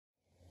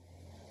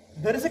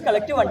There is a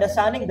collective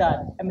understanding that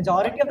a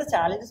majority of the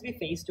challenges we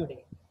face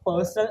today,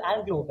 personal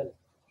and global,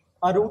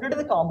 are rooted in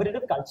the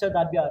competitive culture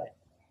that we are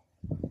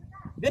in.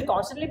 We are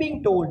constantly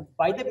being told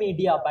by the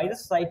media, by the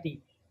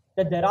society,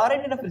 that there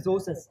aren't enough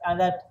resources and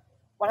that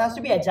one has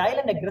to be agile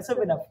and aggressive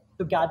enough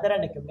to gather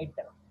and accumulate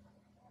them.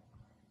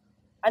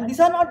 And these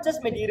are not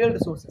just material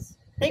resources.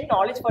 Take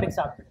knowledge, for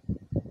example.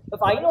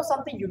 If I know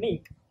something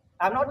unique,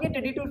 I'm not yet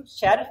ready to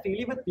share it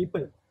freely with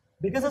people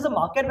because there's a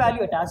market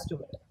value attached to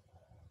it.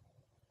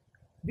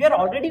 We are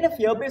already in a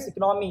fear based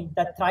economy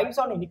that thrives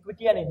on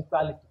inequity and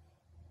inequality.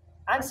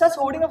 And such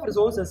hoarding of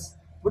resources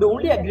would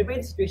only aggravate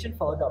the situation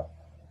further.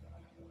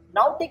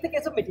 Now, take the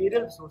case of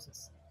material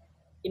resources.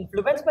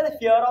 Influenced by the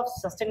fear of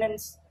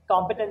sustenance,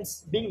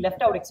 competence, being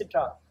left out,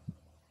 etc.,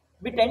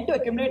 we tend to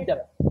accumulate them.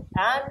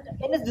 And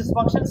in its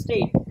dysfunctional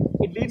state,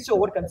 it leads to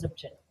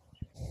overconsumption.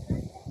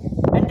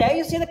 And there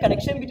you see the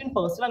connection between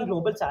personal and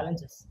global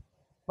challenges.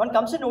 One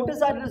comes to notice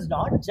that it is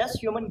not just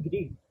human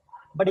greed,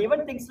 but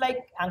even things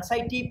like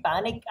anxiety,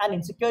 panic, and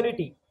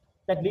insecurity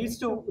that leads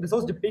to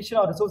resource depletion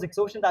or resource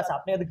exhaustion that's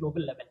happening at the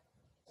global level.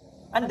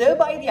 And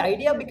thereby, the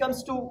idea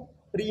becomes to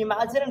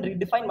reimagine and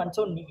redefine one's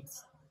own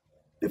needs,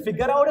 to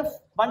figure out if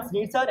one's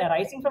needs are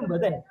arising from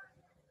within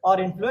or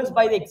influenced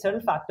by the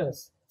external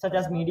factors such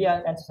as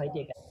media and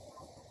society again.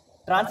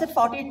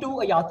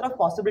 Transit42, a Yatra of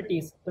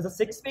Possibilities, is a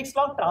 6 weeks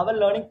long travel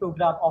learning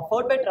program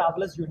offered by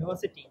Travelers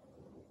University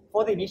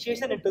for the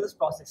initiation into this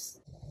process.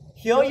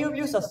 Here you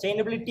view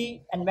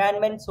sustainability,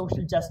 environment,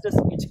 social justice,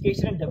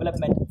 education and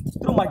development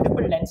through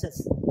multiple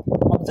lenses.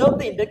 Observe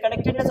the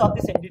interconnectedness of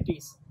these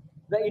entities,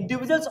 the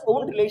individual's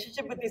own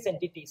relationship with these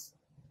entities,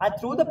 and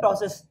through the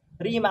process,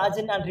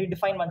 reimagine and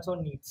redefine one's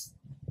own needs.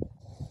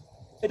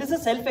 It is a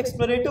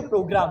self-explorative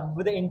program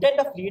with the intent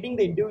of leading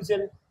the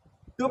individual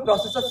to a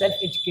process of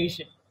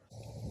self-education.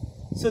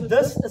 So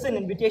this is an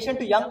invitation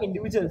to young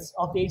individuals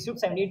of the age group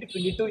 17 to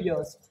 22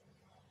 years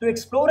to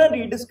explore and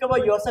rediscover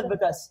yourself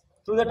with us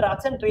through the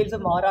tracks and trails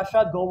of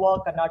Maharashtra, Goa,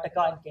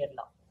 Karnataka and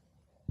Kerala.